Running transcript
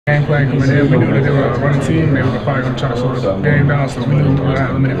Game plan coming in, we knew that they were a running team. They were probably going to try to slow the game down, so we knew we were going to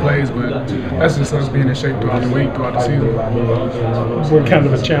have limited plays. But that's just us being in shape throughout the week, throughout the season. What kind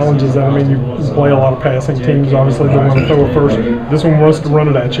of a challenge is that? I mean, you play a lot of passing teams. Obviously, they want to throw it first. This one wants to run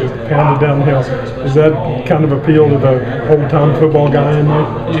it at you, pound it downhill. Is that kind of appeal to the old-time football guy in you?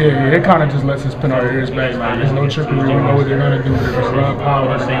 Yeah, it kind of just lets us pin our ears back. Like, there's no trickery. We know what they're going to do. They're going to run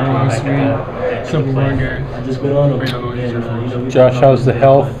power. They're going to run sweet, simple run game. Josh, how's the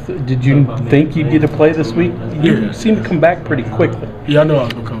health? Did you think you'd get to play this week? You seem to come back pretty quickly. Yeah, I know I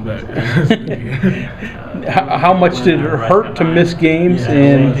was going to come back. How much did it hurt to miss games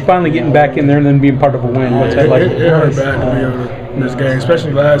and finally getting back in there and then being part of a win? What's that like? It hurt bad to be able to miss games,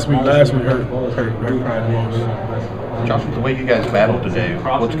 especially last week. Last week hurt probably the most. Josh, with the way you guys battled today,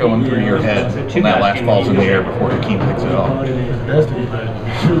 what's going through your head when that last ball's in the air before Hakeem picks it off?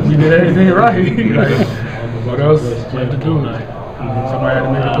 We did everything right. Like, what else left to do? Somebody had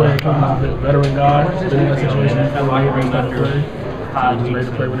to make a play. Hakeem's a veteran guy. Been in that situation before. He got to play. So we just made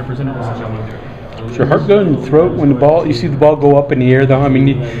the play when it presented itself. Does your heart go in your throat when you see the ball go up in the air, though? I mean,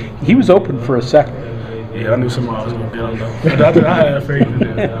 he was open for a second. Yeah, I knew somebody was going to get him, though. But I had faith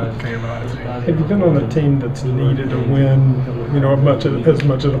in it. I came out. Have you been on a team that's needed a win, as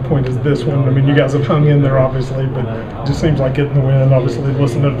much at a point as this one? I mean, you guys have hung in there, obviously, but it just seems like getting the win, obviously,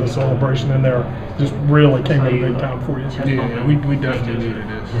 listening to the celebration in there, just really came in a big time for you. Yeah, we definitely needed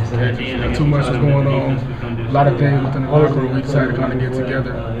this. Too much was going on. A lot of things within the locker room. We decided to kind of get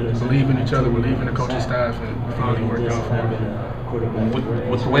together, believe in each other, believe in the coaching staff, and finally worked out for us.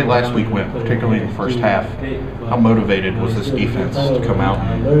 With the way last week went, particularly in the first half, how motivated was this defense to come out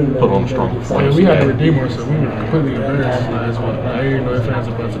and put on a strong performance? We had to redeem ourselves. We were completely embarrassed last week. I didn't know if fans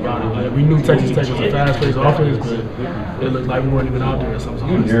were about it. We knew Texas Tech was a fast-paced offense, but it looked like we weren't even out there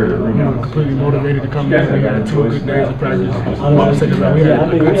sometimes. We were completely motivated to come in. We had 2 good days of practice. We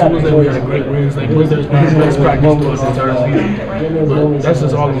had a good Tuesday. We had a great Wednesday. Wednesday's been the best practice to us entire season. But that's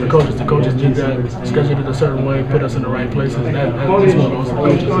just all on the coaches. The coaches did that, scheduled it a certain way, put us in the right places. What do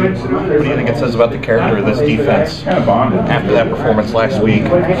you think it says about the character of this defense after that performance last week?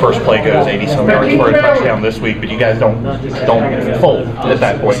 First play goes 80-some yards for a touchdown this week, but you guys don't fold at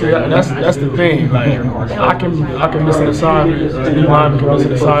that point. See, that's the thing. Like, I can miss an assignment, or the lineman can miss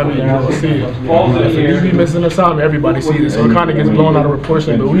an assignment, you don't see it. If a DB misses an assignment, everybody sees it. So it kind of gets blown out of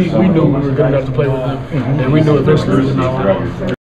proportion. But we knew we were good enough to play with them, and we knew eventually we were not.